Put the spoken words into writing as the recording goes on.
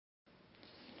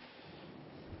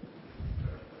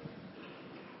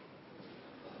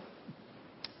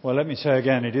Well, let me say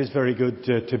again, it is very good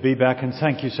to be back, and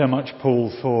thank you so much,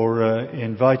 Paul, for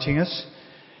inviting us.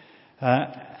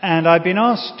 And I've been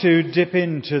asked to dip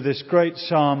into this great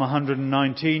Psalm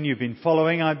 119 you've been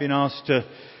following. I've been asked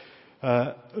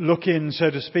to look in,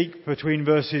 so to speak, between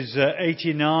verses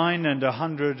 89 and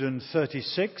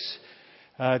 136.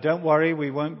 Don't worry,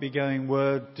 we won't be going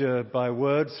word by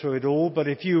word through it all, but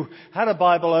if you had a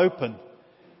Bible open,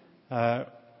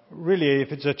 really,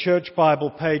 if it's a church Bible,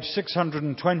 page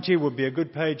 620 would be a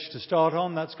good page to start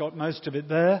on. That's got most of it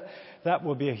there. That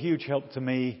will be a huge help to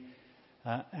me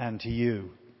and to you.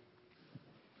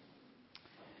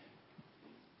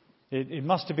 It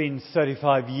must have been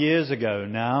 35 years ago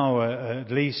now, at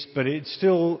least, but it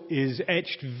still is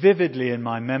etched vividly in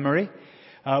my memory.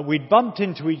 We'd bumped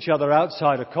into each other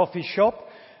outside a coffee shop,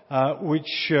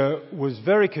 which was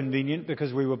very convenient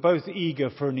because we were both eager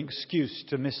for an excuse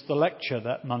to miss the lecture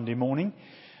that Monday morning.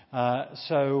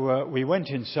 So we went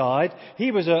inside.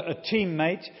 He was a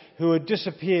teammate who had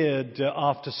disappeared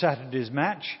after Saturday's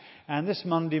match, and this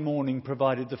Monday morning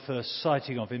provided the first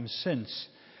sighting of him since.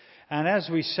 And as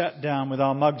we sat down with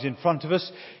our mugs in front of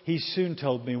us, he soon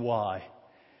told me why.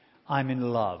 "I'm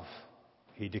in love,"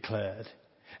 he declared.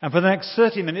 And for the next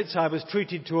 30 minutes, I was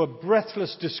treated to a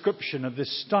breathless description of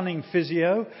this stunning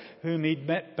physio whom he'd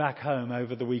met back home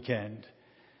over the weekend.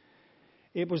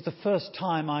 It was the first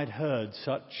time I'd heard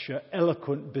such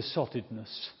eloquent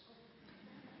besottedness.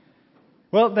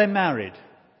 Well, they married.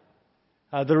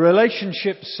 The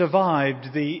relationship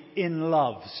survived the in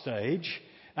love stage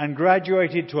and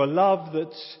graduated to a love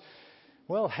that's,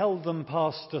 well, held them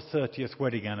past the 30th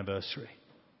wedding anniversary.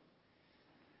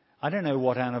 I don't know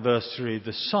what anniversary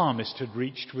the psalmist had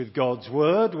reached with God's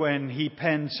word when he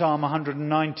penned Psalm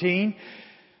 119,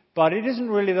 but it isn't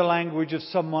really the language of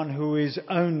someone who is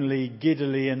only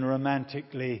giddily and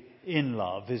romantically in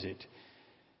love, is it?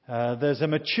 There's a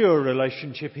mature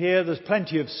relationship here. There's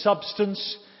plenty of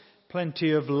substance,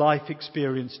 plenty of life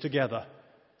experience together.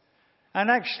 And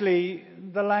actually,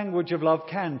 the language of love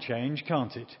can change,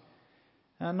 can't it?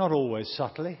 Not always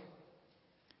subtly.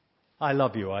 "I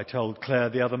love you," I told Claire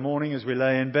the other morning as we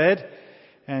lay in bed,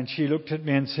 and she looked at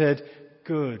me and said,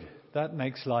 "Good, that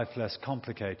makes life less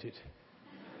complicated."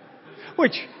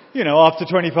 Which, after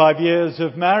 25 years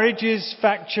of marriage is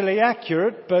factually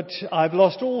accurate, but I've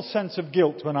lost all sense of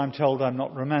guilt when I'm told I'm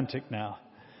not romantic now.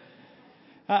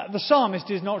 The psalmist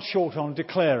is not short on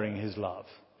declaring his love.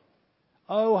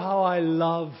 "Oh, how I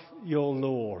love your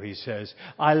law," he says.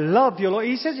 "I love your law."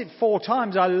 He says it 4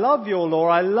 times. "I love your law.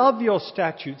 I love your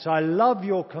statutes. I love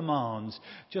your commands,"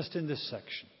 just in this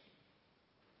section.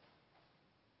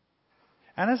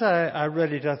 And as I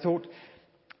read it, I thought,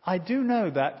 I do know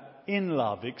that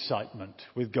in-love excitement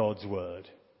with God's word.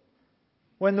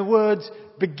 When the words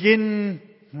began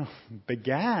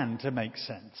to make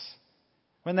sense.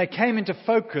 When they came into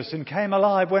focus and came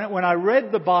alive, when I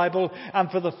read the Bible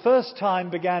and for the first time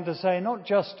began to say not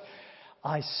just,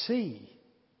 "I see,"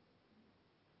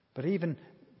 but even,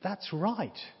 "That's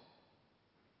right."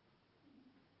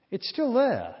 It's still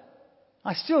there.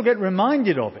 I still get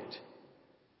reminded of it.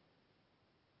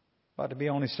 But to be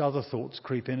honest, other thoughts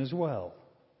creep in as well.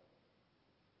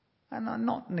 And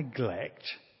not neglect.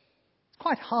 It's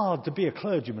quite hard to be a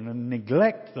clergyman and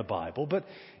neglect the Bible, but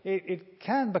it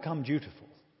can become dutiful.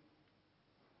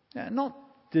 Not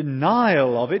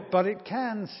denial of it, but it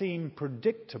can seem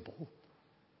predictable.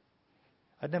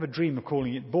 I'd never dream of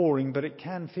calling it boring, but it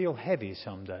can feel heavy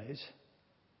some days.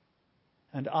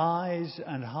 And eyes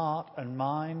and heart and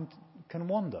mind can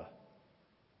wander.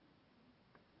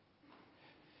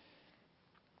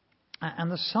 And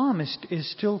the psalmist is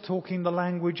still talking the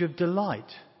language of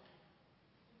delight,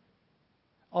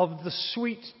 of the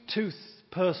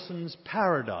sweet-toothed person's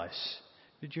paradise.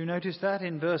 Did you notice that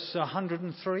in verse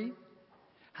 103?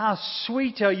 "How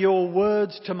sweet are your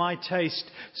words to my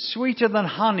taste, sweeter than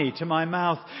honey to my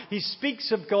mouth." He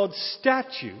speaks of God's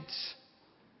statutes,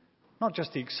 not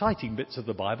just the exciting bits of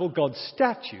the Bible, God's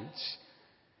statutes,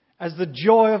 as the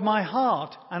joy of my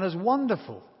heart and as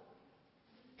wonderful.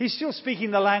 He's still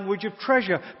speaking the language of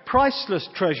treasure, priceless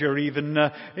treasure even,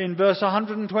 in verse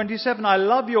 127. "I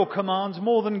love your commands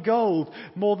more than gold,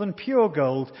 more than pure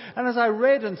gold." And as I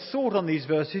read and thought on these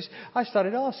verses, I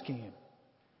started asking him,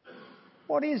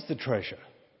 what is the treasure?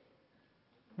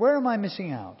 Where am I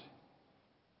missing out?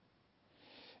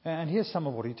 And here's some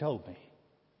of what he told me.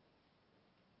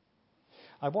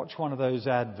 I watched one of those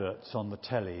adverts on the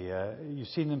telly. You've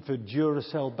seen them for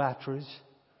Duracell batteries.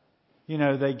 You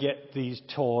know, they get these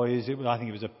toys. I think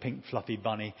it was a pink fluffy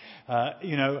bunny.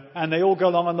 And they all go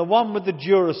along. And the one with the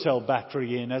Duracell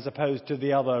battery in, as opposed to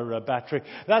the other battery,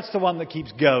 that's the one that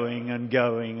keeps going and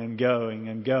going and going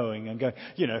and going and going.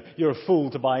 You know, you're a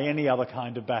fool to buy any other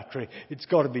kind of battery. It's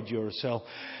got to be Duracell.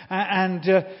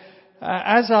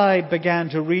 As I began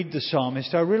to read the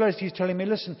psalmist, I realized he's telling me,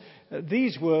 listen,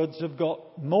 these words have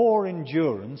got more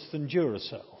endurance than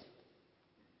Duracell.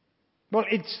 Well,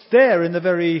 it's there in the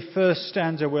very first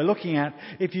stanza we're looking at,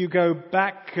 if you go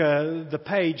back the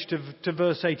page to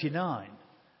verse 89.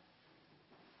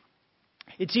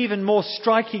 It's even more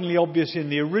strikingly obvious in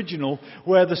the original,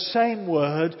 where the same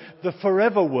word, the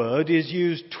forever word, is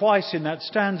used twice in that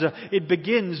stanza. It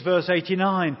begins verse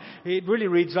 89. It really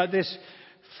reads like this: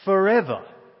 forever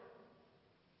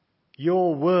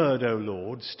your word, O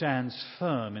Lord, stands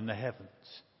firm in the heavens.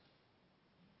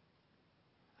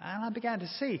 And I began to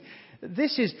see,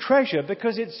 this is treasure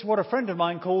because it's what a friend of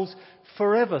mine calls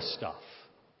forever stuff.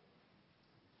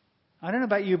 I don't know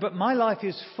about you, but my life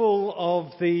is full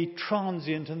of the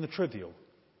transient and the trivial.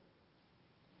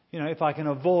 You know, if I can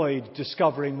avoid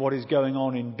discovering what is going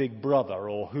on in Big Brother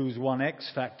or Who's Won X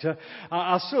Factor,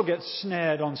 I'll still get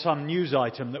snared on some news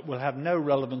item that will have no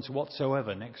relevance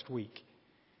whatsoever next week.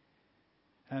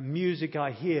 Music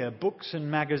I hear, books and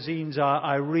magazines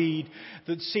I read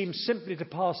that seem simply to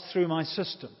pass through my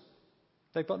system.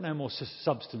 They've got no more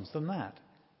substance than that.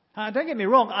 Don't get me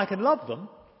wrong, I can love them.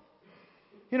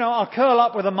 You know, I'll curl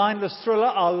up with a mindless thriller,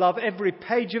 I'll love every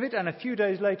page of it, and a few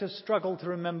days later struggle to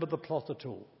remember the plot at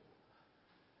all.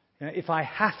 You know, if I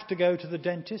have to go to the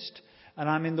dentist and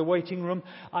I'm in the waiting room,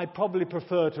 I'd probably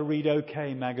prefer to read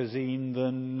OK magazine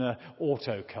than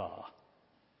Autocar.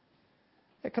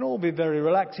 It can all be very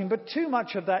relaxing, but too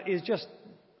much of that is just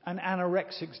an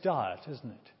anorexic's diet, isn't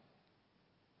it?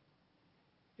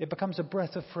 It becomes a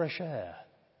breath of fresh air,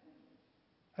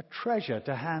 a treasure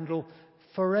to handle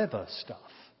forever stuff.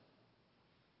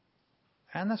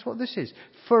 And that's what this is.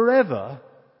 Forever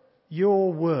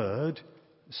your word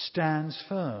stands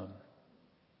firm.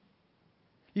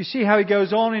 You see how he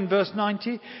goes on in verse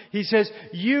 90? He says,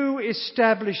 you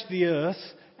established the earth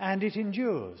and it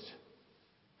endures.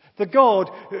 The God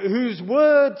whose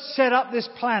word set up this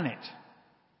planet,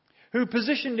 who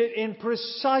positioned it in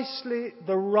precisely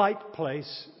the right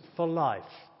place for life.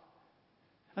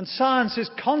 And science is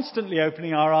constantly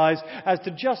opening our eyes as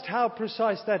to just how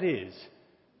precise that is.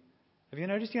 Have you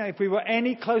noticed? You know, if we were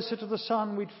any closer to the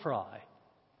sun, we'd fry.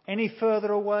 Any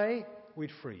further away,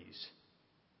 we'd freeze.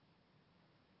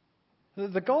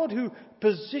 The God who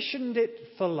positioned it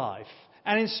for life,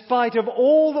 and in spite of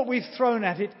all that we've thrown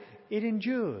at it, it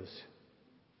endures.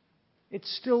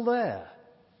 It's still there.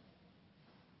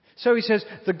 So he says,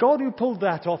 the God who pulled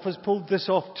that off has pulled this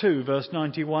off too. Verse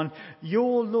 91,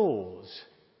 your laws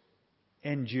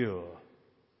endure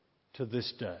to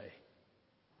this day.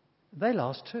 They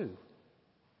last too.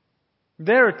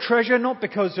 They're a treasure not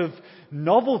because of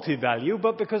novelty value,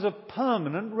 but because of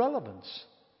permanent relevance.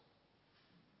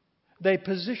 They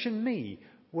position me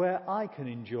where I can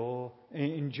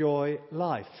enjoy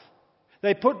life.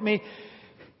 They put me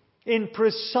in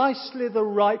precisely the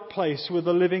right place with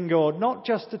the living God, not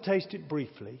just to taste it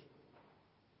briefly,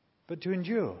 but to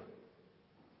endure.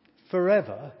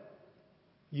 Forever,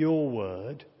 your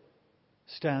word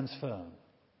stands firm.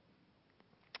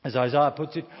 As Isaiah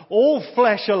puts it, all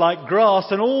flesh are like grass,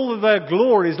 and all of their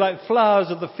glory is like flowers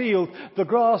of the field. The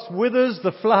grass withers,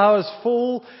 the flowers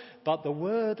fall, but the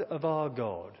word of our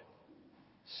God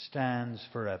stands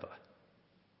forever.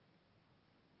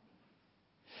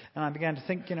 And I began to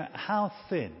think, how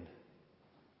thin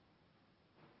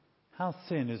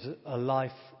is a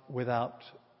life without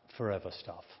forever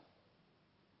stuff?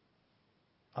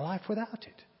 A life without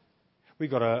it. We've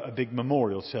got a big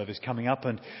memorial service coming up,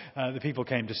 and the people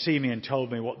came to see me and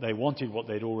told me what they wanted, what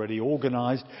they'd already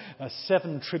organised.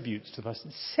 7 tributes to the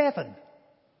person. 7!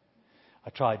 I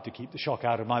tried to keep the shock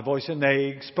out of my voice, and they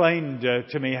explained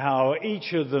to me how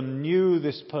each of them knew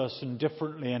this person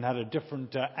differently and had a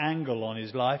different angle on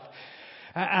his life.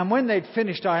 And when they'd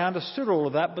finished, I understood all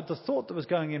of that, but the thought that was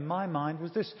going in my mind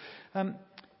was this: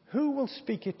 who will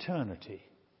speak eternity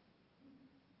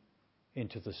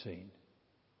into the scene?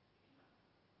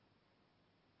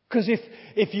 Because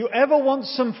if you ever want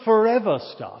some forever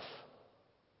stuff,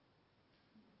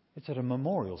 it's at a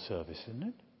memorial service, isn't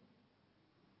it?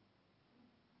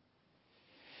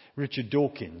 Richard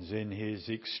Dawkins, in his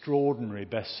extraordinary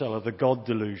bestseller, The God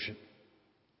Delusion,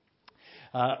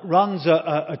 runs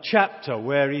a chapter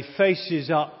where he faces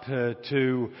up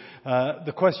to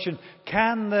the question,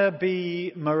 can there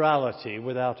be morality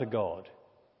without a God?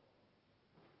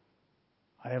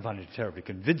 I don't find it a terribly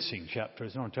convincing chapter.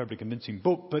 It's not a terribly convincing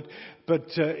book,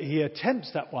 but he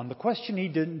attempts that one. The question he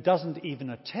doesn't even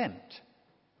attempt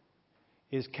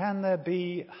is, can there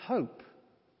be hope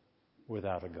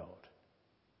without a God?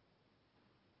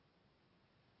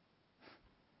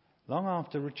 Long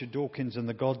after Richard Dawkins and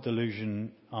the God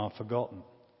delusion are forgotten,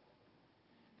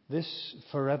 this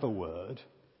forever word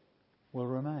will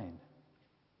remain.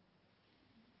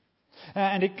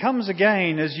 And it comes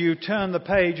again as you turn the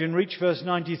page and reach verse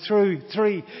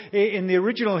 93. In the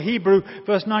original Hebrew,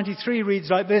 verse 93 reads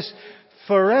like this: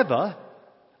 "Forever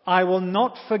I will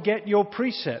not forget your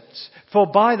precepts, for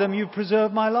by them you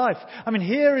preserve my life." I mean,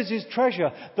 here is his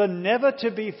treasure, the never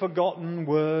to be forgotten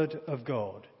word of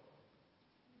God.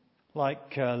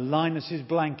 Like Linus's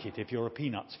blanket, if you're a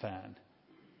Peanuts fan.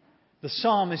 The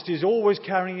psalmist is always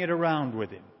carrying it around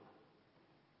with him.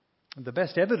 The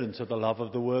best evidence of the love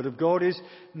of the Word of God is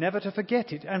never to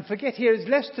forget it. And forget here is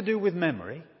less to do with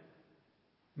memory,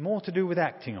 more to do with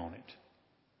acting on it.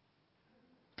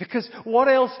 Because what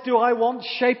else do I want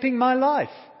shaping my life?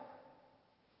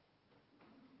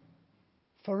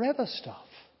 Forever stuff.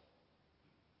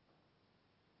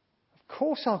 Of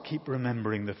course I'll keep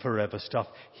remembering the forever stuff.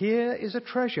 Here is a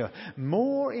treasure,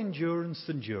 more endurance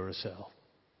than Duracell.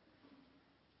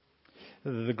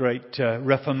 The great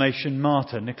Reformation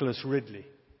martyr, Nicholas Ridley,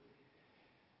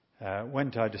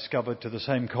 went, I discovered, to the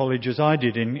same college as I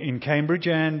did in Cambridge,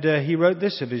 and he wrote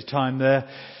this of his time there.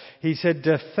 He said,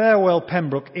 "Farewell,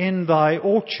 Pembroke, in thy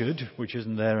orchard," which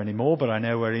isn't there anymore, but I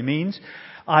know where he means,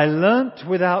 "I learnt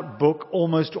without book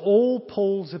almost all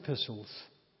Paul's epistles.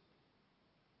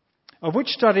 Of which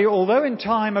study, although in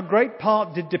time a great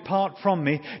part did depart from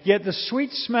me, yet the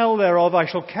sweet smell thereof I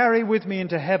shall carry with me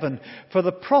into heaven. For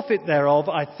the profit thereof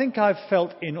I think I've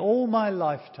felt in all my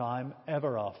lifetime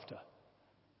ever after."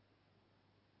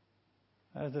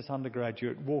 As this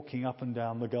undergraduate walking up and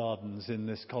down the gardens in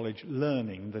this college,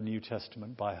 learning the New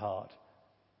Testament by heart.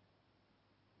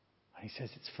 And he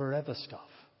says it's forever stuff.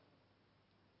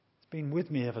 It's been with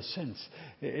me ever since.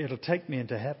 It'll take me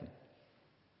into heaven.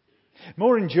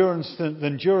 More endurance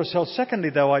than Duracell.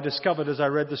 Secondly, though, I discovered as I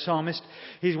read the psalmist,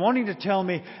 he's wanting to tell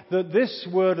me that this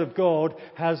word of God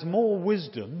has more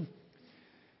wisdom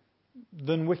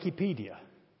than Wikipedia.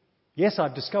 Yes,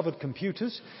 I've discovered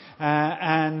computers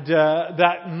and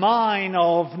that mine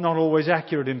of not always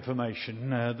accurate information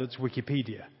that's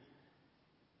Wikipedia.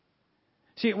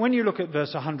 See, when you look at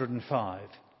verse 105,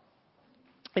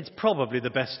 it's probably the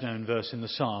best known verse in the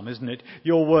psalm, isn't it?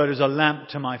 "Your word is a lamp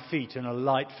to my feet and a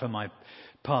light for my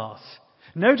path."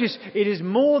 Notice it is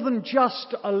more than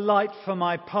just a light for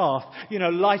my path,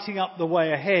 lighting up the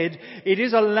way ahead. It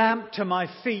is a lamp to my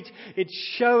feet. It's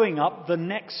showing up the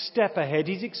next step ahead.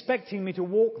 He's expecting me to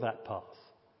walk that path.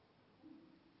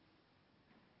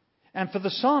 And for the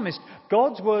psalmist,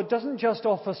 God's word doesn't just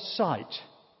offer sight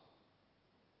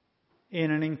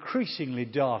in an increasingly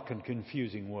dark and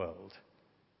confusing world,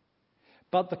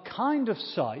 but the kind of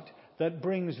sight that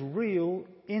brings real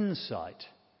insight.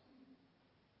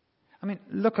 I mean,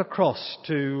 look across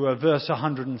to verse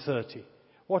 130.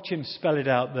 Watch him spell it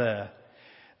out there.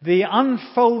 "The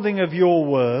unfolding of your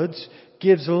words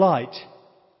gives light.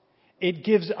 It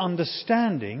gives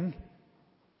understanding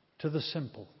to the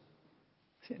simple."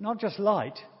 See, not just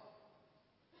light,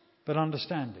 but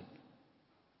understanding.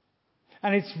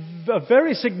 And it's a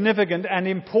very significant and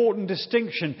important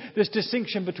distinction, this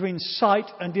distinction between sight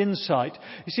and insight.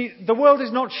 You see, the world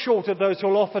is not short of those who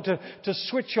will offer to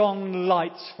switch on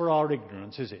lights for our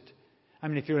ignorance, is it? I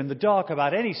mean, if you're in the dark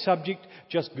about any subject,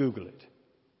 just Google it.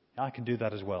 I can do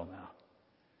that as well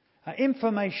now.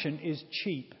 Information is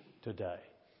cheap today.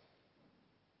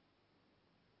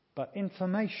 But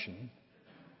information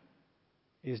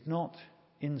is not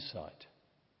insight.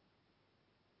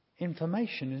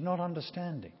 Information is not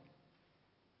understanding.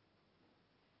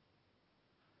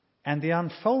 And the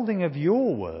unfolding of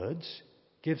your words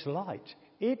gives light.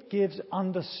 It gives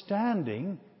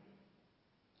understanding,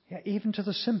 even to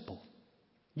the simple.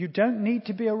 You don't need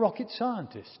to be a rocket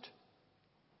scientist.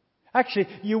 Actually,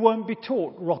 you won't be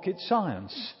taught rocket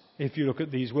science if you look at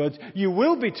these words. You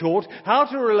will be taught how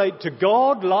to relate to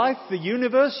God, life, the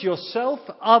universe, yourself,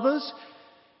 others,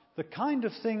 the kind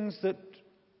of things that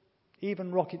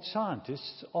even rocket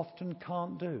scientists often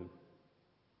can't do.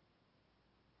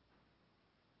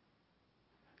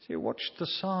 So watch the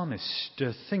psalmist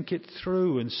think it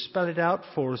through and spell it out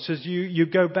for us as you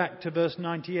go back to verse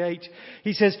 98.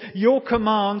 He says, "Your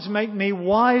commands make me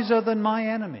wiser than my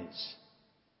enemies."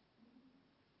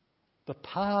 The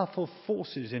powerful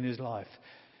forces in his life.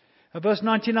 Verse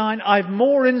 99, "I've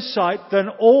more insight than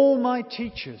all my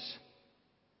teachers."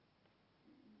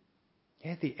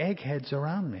 Yeah, the eggheads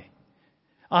around me.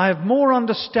 I have more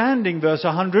understanding, verse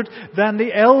 100, than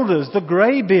the elders, the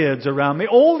greybeards around me.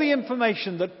 All the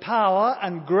information that power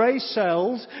and grey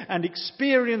cells and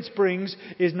experience brings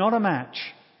is not a match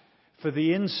for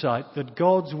the insight that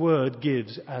God's Word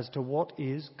gives as to what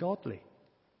is godly.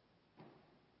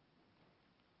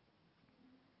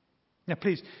 Now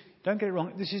please, don't get it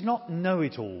wrong. This is not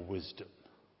know-it-all wisdom.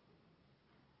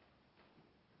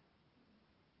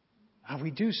 And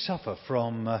we do suffer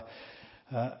from,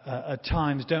 at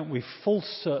times, don't we, false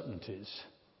certainties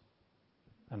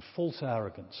and false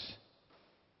arrogance.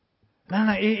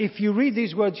 Now, if you read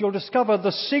these words, you'll discover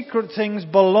the secret things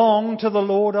belong to the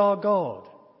Lord our God.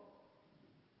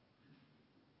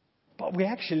 But we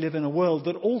actually live in a world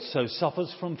that also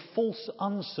suffers from false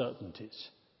uncertainties.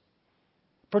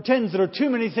 Pretends there are too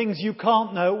many things you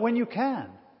can't know when you can.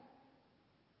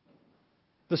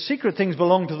 The secret things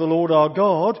belong to the Lord our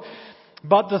God,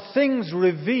 but the things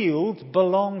revealed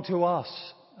belong to us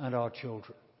and our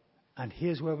children. And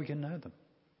here's where we can know them.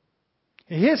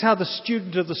 Here's how the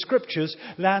student of the Scriptures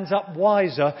lands up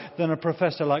wiser than a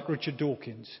professor like Richard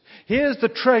Dawkins. Here's the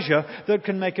treasure that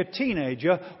can make a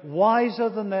teenager wiser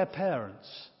than their parents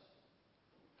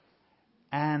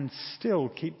and still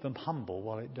keep them humble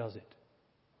while it does it.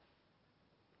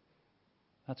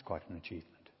 That's quite an achievement.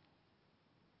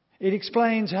 It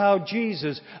explains how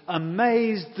Jesus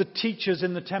amazed the teachers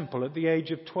in the temple at the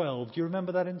age of 12. Do you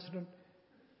remember that incident?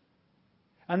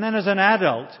 And then as an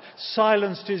adult,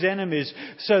 silenced his enemies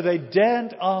so they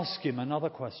daren't ask him another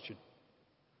question.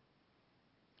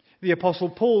 The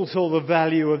Apostle Paul saw the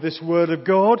value of this Word of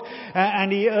God,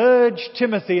 and he urged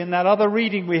Timothy in that other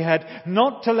reading we had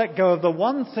not to let go of the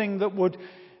one thing that would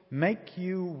make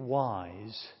you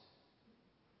wise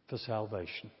for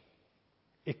salvation.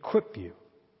 Equip you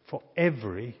for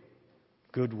every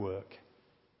good work.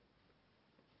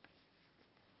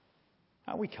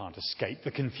 Now, we can't escape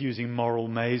the confusing moral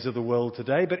maze of the world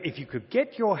today, but if you could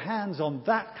get your hands on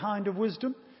that kind of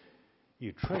wisdom,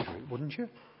 you'd treasure it, wouldn't you?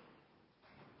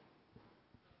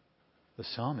 The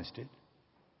psalmist did.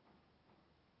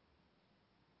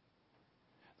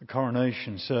 The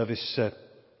coronation service,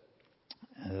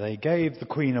 they gave the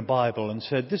Queen a Bible and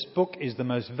said, "This book is the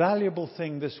most valuable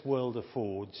thing this world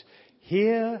affords.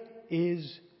 Here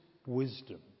is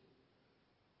wisdom.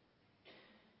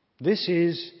 This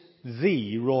is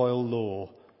the royal law.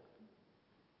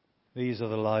 These are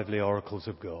the lively oracles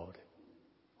of God."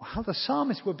 How the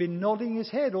psalmist would be nodding his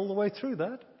head all the way through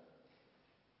that.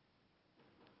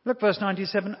 Look, verse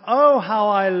 97. "Oh, how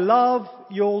I love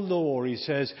your law," he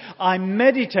says. "I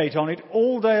meditate on it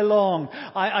all day long.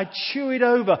 I chew it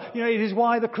over." You know, it is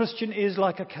why the Christian is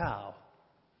like a cow.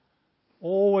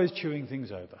 Always chewing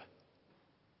things over.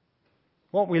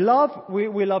 What we love,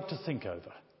 we love to think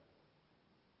over.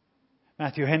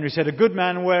 Matthew Henry said, "A good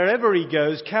man, wherever he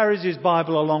goes, carries his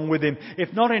Bible along with him,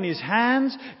 if not in his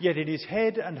hands, yet in his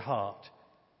head and heart."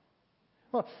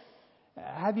 Well,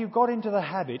 have you got into the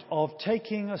habit of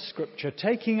taking a scripture,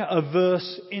 taking a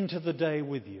verse into the day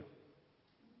with you?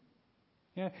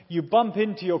 Yeah, you bump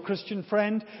into your Christian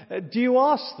friend. Do you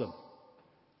ask them,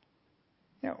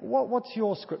 what's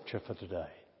your scripture for today?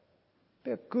 It'd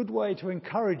be a good way to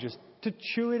encourage us to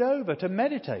chew it over, to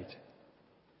meditate.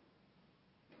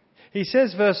 He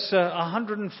says, verse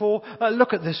 104,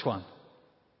 look at this one.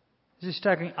 This is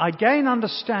staggering. "I gain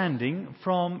understanding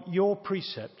from your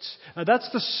precepts." That's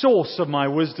the source of my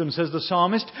wisdom, says the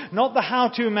psalmist. Not the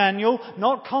how-to manual,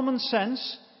 not common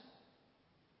sense.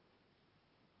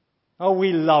 Oh,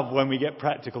 we love when we get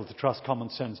practical to trust common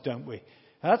sense, don't we?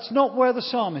 That's not where the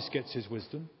psalmist gets his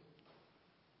wisdom.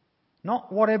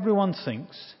 Not what everyone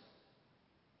thinks.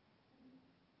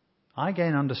 "I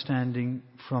gain understanding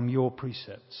from your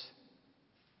precepts."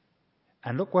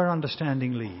 And look where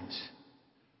understanding leads.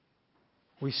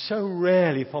 We so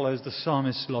rarely follow the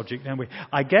psalmist's logic, don't we?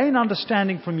 "I gain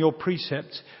understanding from your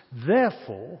precepts,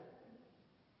 therefore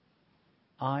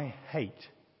I hate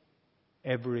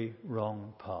every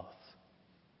wrong path."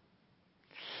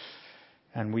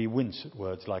 And we wince at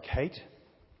words like hate.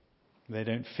 They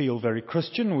don't feel very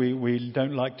Christian. We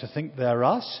don't like to think they're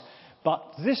us.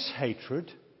 But this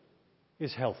hatred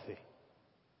is healthy.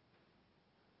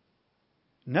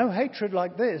 No hatred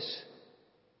like this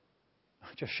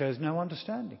just shows no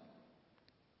understanding.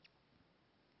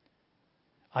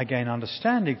 "I gain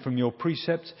understanding from your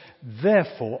precepts,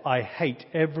 therefore I hate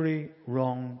every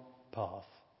wrong path."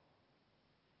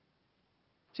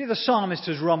 See, the psalmist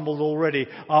has rumbled already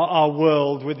our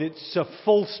world with its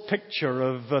false picture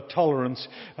of tolerance,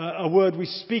 a word we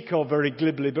speak of very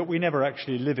glibly, but we never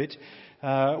actually live it.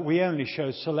 We only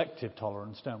show selective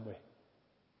tolerance, don't we?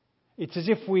 It's as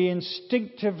if we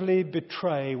instinctively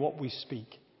betray what we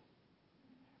speak.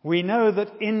 We know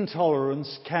that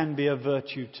intolerance can be a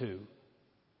virtue too.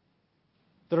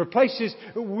 There are places,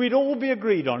 we'd all be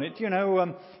agreed on it,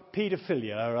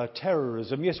 paedophilia,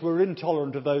 terrorism. Yes, we're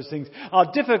intolerant of those things.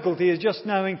 Our difficulty is just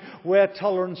knowing where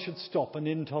tolerance should stop and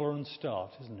intolerance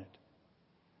start, isn't it?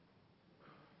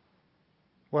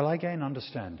 Well, I gain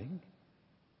understanding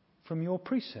from your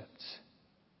precepts,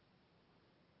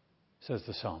 says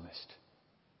the psalmist.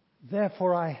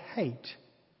 Therefore I hate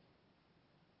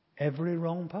every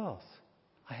wrong path.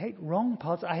 I hate wrong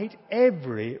paths. I hate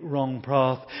every wrong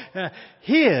path.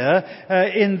 Here,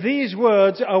 in these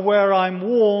words, are where I'm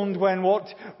warned when what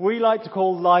we like to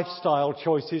call lifestyle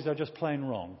choices are just plain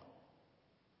wrong.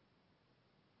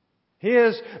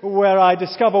 Here's where I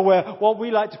discover where what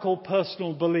we like to call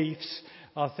personal beliefs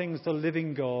are things the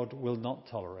living God will not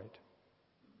tolerate.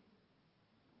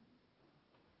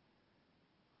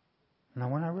 Now,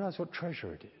 when I realize what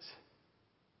treasure it is,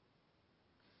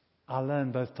 I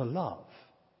learn both to love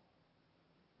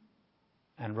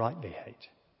and rightly hate.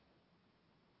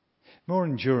 More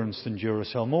endurance than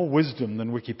Duracell, more wisdom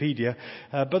than Wikipedia.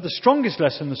 But the strongest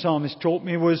lesson the psalmist taught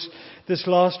me was this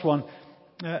last one.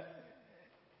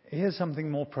 Here's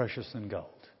something more precious than gold.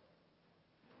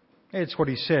 It's what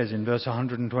he says in verse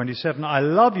 127. I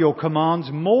love your commands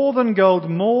more than gold,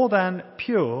 more than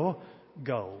pure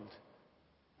gold.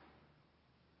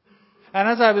 And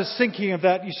as I was thinking of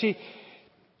that, you see,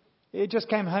 it just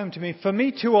came home to me. For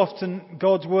me, too often,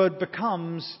 God's Word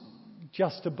becomes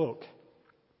just a book.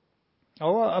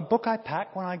 Or a book I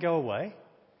pack when I go away.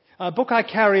 A book I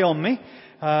carry on me.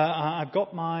 I've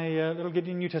got my little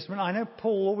Gideon New Testament. I know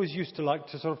Paul always used to like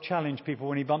to sort of challenge people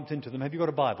when he bumped into them. Have you got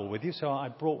a Bible with you? So I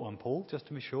brought one, Paul, just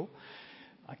to be sure.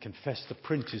 I confess the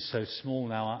print is so small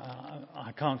now,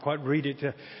 I can't quite read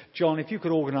it. John, if you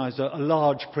could organise a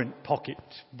large print pocket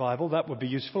Bible, that would be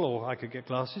useful, or I could get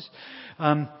glasses.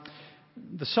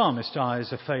 The psalmist's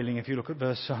eyes are failing if you look at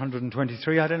verse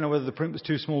 123. I don't know whether the print was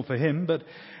too small for him, but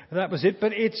that was it.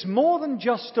 But it's more than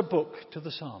just a book to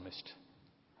the psalmist.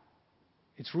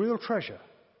 It's real treasure.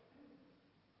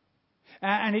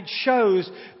 And it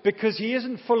shows because he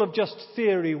isn't full of just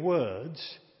theory words,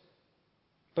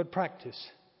 but practice.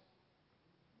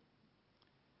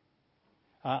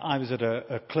 I was at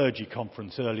a clergy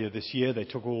conference earlier this year. They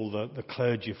took all the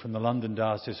clergy from the London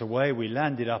diocese away. We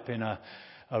landed up in a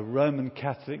Roman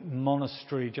Catholic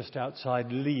monastery just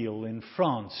outside Lille in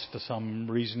France for some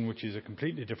reason, which is a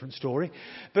completely different story.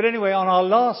 But anyway, on our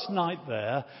last night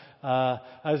there,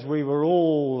 as we were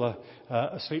all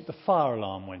asleep, the fire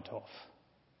alarm went off.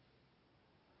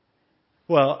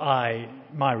 Well,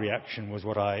 my reaction was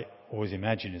what I always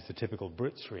imagine is the typical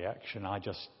Brits reaction. I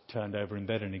just turned over in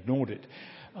bed and ignored it.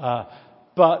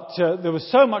 But there was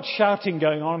so much shouting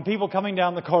going on and people coming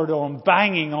down the corridor and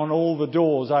banging on all the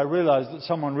doors, I realised that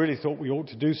someone really thought we ought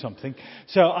to do something.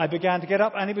 So I began to get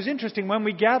up, and it was interesting when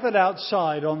we gathered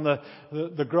outside on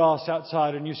the grass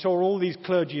outside, and you saw all these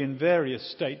clergy in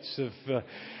various states of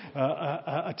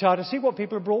attire, to see what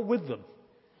people had brought with them.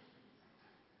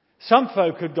 Some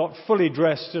folk had got fully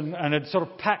dressed and had sort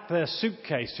of packed their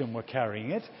suitcase and were carrying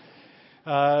it.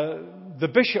 The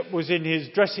bishop was in his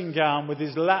dressing gown with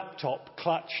his laptop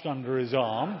clutched under his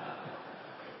arm.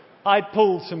 I'd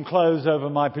pulled some clothes over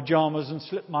my pyjamas and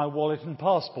slipped my wallet and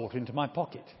passport into my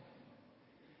pocket.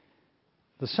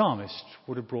 The psalmist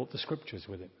would have brought the scriptures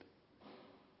with him.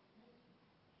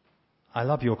 I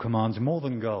love your commands more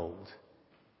than gold,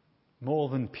 more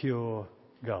than pure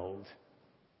gold.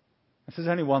 If there's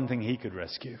only one thing he could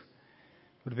rescue, it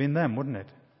would have been them, wouldn't it?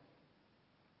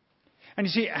 And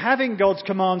you see, having God's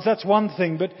commands, that's one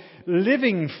thing, but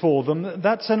living for them,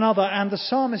 that's another. And the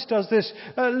psalmist does this.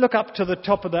 Look up to the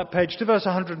top of that page, to verse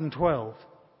 112.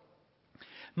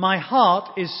 My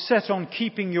heart is set on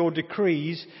keeping your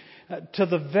decrees to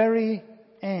the very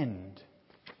end.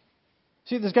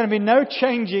 See, there's going to be no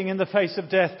changing in the face of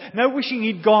death, no wishing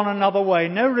he'd gone another way,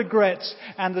 no regrets,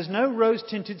 and there's no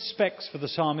rose-tinted specs for the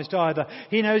psalmist either.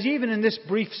 He knows even in this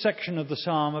brief section of the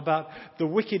psalm about the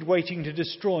wicked waiting to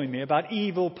destroy me, about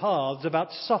evil paths,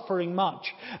 about suffering much,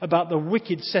 about the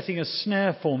wicked setting a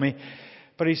snare for me.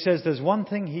 But he says there's one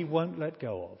thing he won't let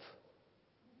go of.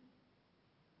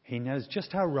 He knows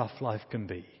just how rough life can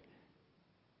be.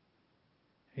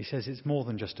 He says it's more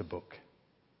than just a book.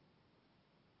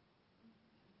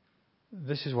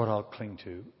 This is what I'll cling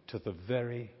to the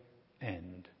very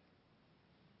end.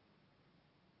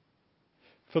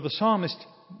 For the psalmist,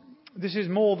 this is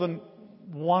more than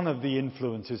one of the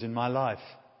influences in my life.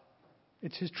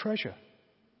 It's his treasure.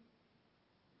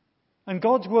 And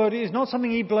God's word is not something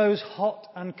he blows hot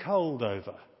and cold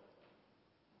over.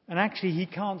 And actually he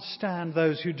can't stand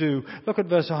those who do. Look at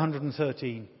verse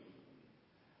 113.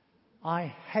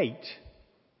 I hate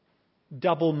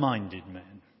double-minded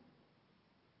men,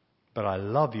 but I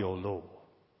love your law.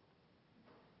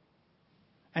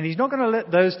 And he's not going to let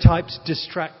those types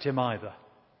distract him either.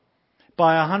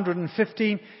 By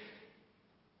 115,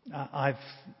 I've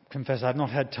confessed I've not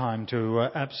had time to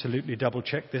absolutely double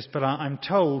check this, but I'm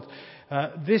told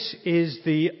this is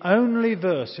the only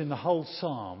verse in the whole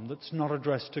psalm that's not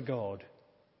addressed to God.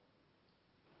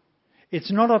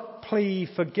 It's not a plea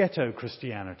for ghetto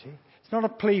Christianity. It's not a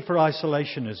plea for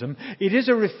isolationism. It is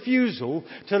a refusal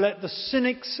to let the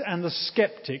cynics and the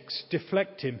skeptics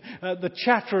deflect him. The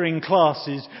chattering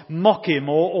classes mock him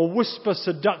or whisper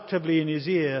seductively in his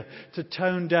ear to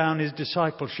tone down his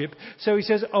discipleship. So he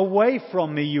says, away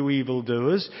from me, you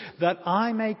evildoers, that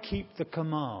I may keep the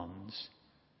commands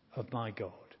of my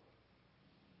God.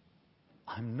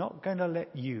 I'm not going to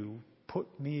let you put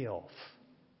me off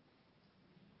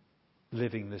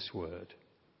living this word.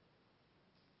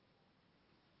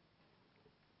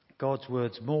 God's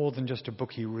word's more than just a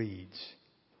book he reads.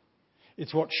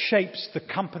 It's what shapes the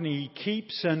company he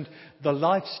keeps and the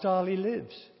lifestyle he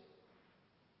lives.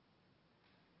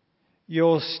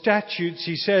 Your statutes,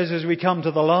 he says, as we come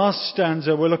to the last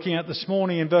stanza we're looking at this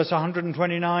morning in verse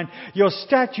 129, your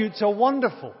statutes are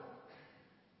wonderful.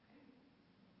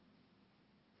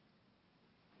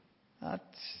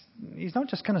 He's not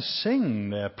just going to sing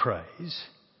their praise.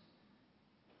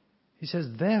 He says,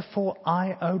 therefore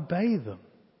I obey them.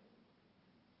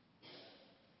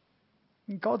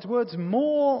 God's word's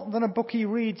more than a book he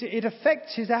reads. It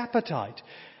affects his appetite.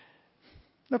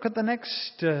 Look at the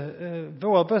next, verse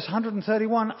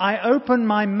 131. I open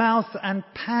my mouth and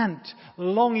pant,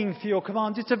 longing for your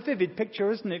commands. It's a vivid picture,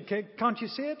 isn't it? Can't you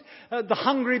see it? The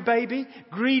hungry baby,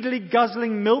 greedily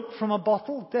guzzling milk from a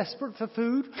bottle, desperate for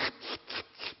food.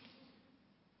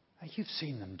 You've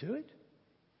seen them do it.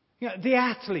 You know, the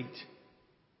athlete,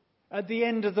 at the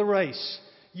end of the race,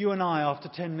 you and I, after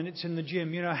 10 minutes in the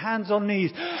gym, hands on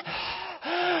knees.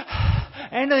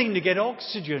 Anything to get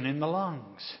oxygen in the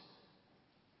lungs.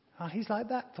 He's like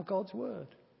that for God's word.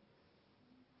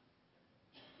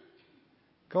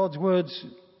 God's word's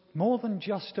more than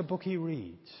just a book he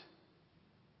reads.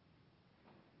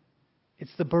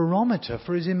 It's the barometer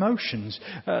for his emotions.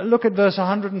 Look at verse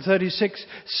 136.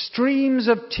 Streams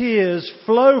of tears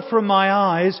flow from my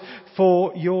eyes,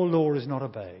 for your law is not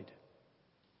obeyed.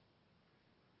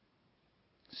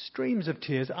 Streams of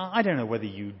tears. I don't know whether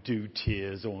you do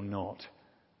tears or not.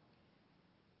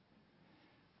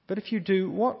 But if you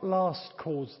do, what last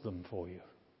caused them for you?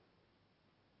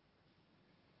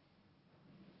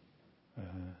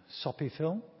 Soppy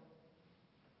film?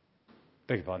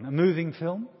 Beg your pardon, a moving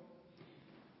film?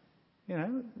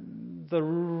 The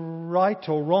right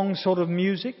or wrong sort of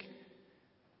music?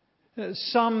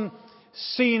 Some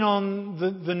scene on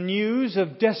the news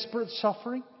of desperate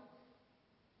suffering?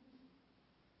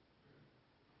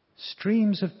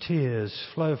 Streams of tears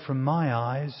flow from my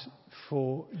eyes,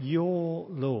 for your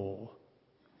law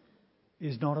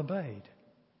is not obeyed.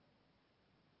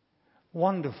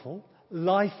 Wonderful,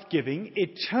 life-giving,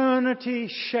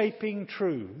 eternity-shaping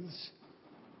truths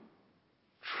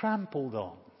trampled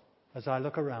on as I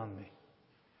look around me.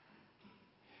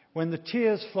 When the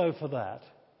tears flow for that,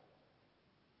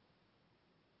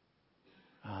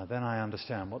 then I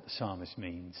understand what the psalmist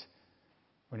means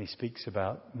when he speaks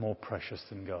about more precious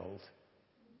than gold.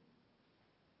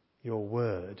 Your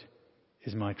word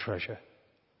is my treasure.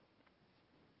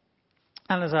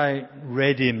 And as I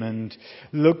read him and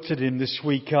looked at him this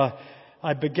week,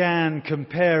 I began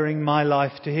comparing my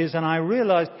life to his, and I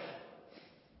realized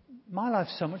my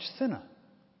life's so much thinner.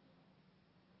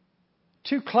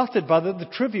 Too cluttered by the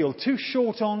trivial, too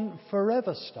short on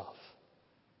forever stuff.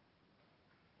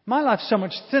 My life's so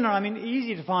much thinner.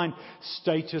 Easy to find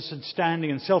status and standing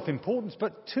and self-importance,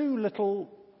 but too little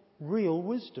real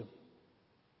wisdom.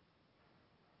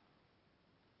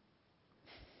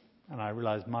 And I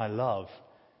realize my love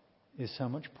is so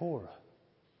much poorer.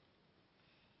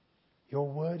 Your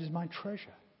word is my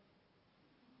treasure.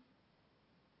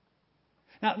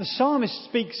 Now, the psalmist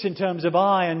speaks in terms of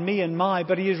I and me and my,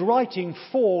 but he is writing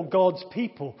for God's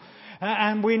people.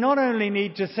 And we not only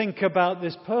need to think about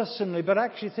this personally, but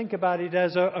actually think about it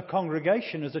as a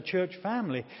congregation, as a church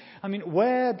family.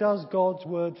 Where does God's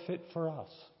word fit for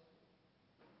us?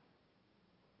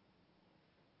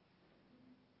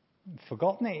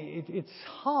 Forgotten? It's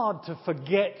hard to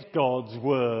forget God's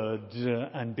word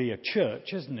and be a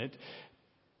church, isn't it?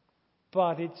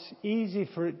 But it's easy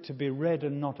for it to be read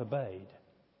and not obeyed.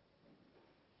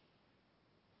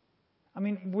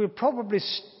 We'll probably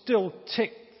still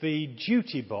tick the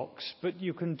duty box, but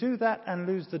you can do that and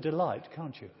lose the delight,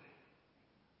 can't you?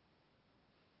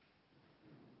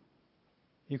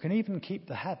 You can even keep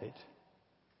the habit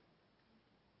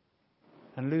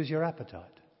and lose your appetite.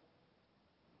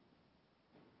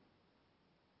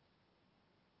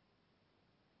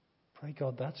 Pray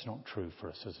God that's not true for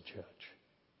us as a church.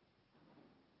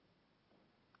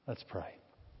 Let's pray.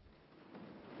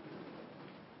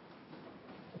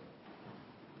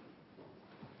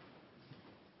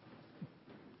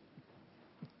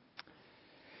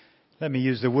 Let me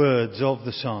use the words of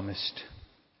the psalmist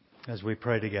as we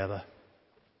pray together.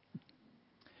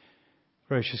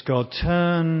 Gracious God,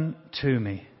 turn to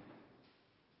me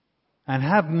and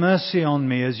have mercy on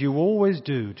me as you always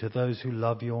do to those who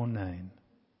love your name.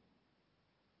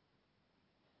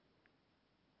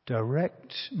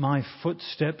 Direct my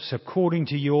footsteps according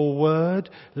to your word.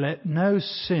 Let no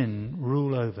sin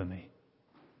rule over me.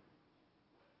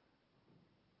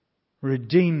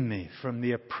 Redeem me from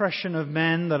the oppression of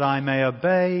men that I may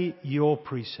obey your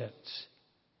precepts.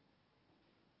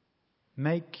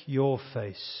 Make your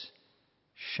face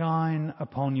shine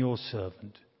upon your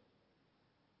servant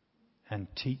and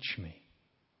teach me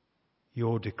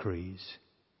your decrees.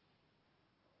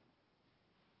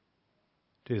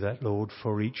 Do that, Lord,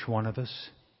 for each one of us.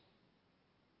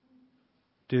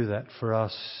 Do that for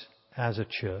us as a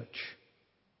church.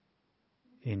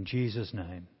 In Jesus'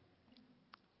 name,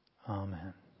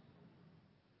 amen.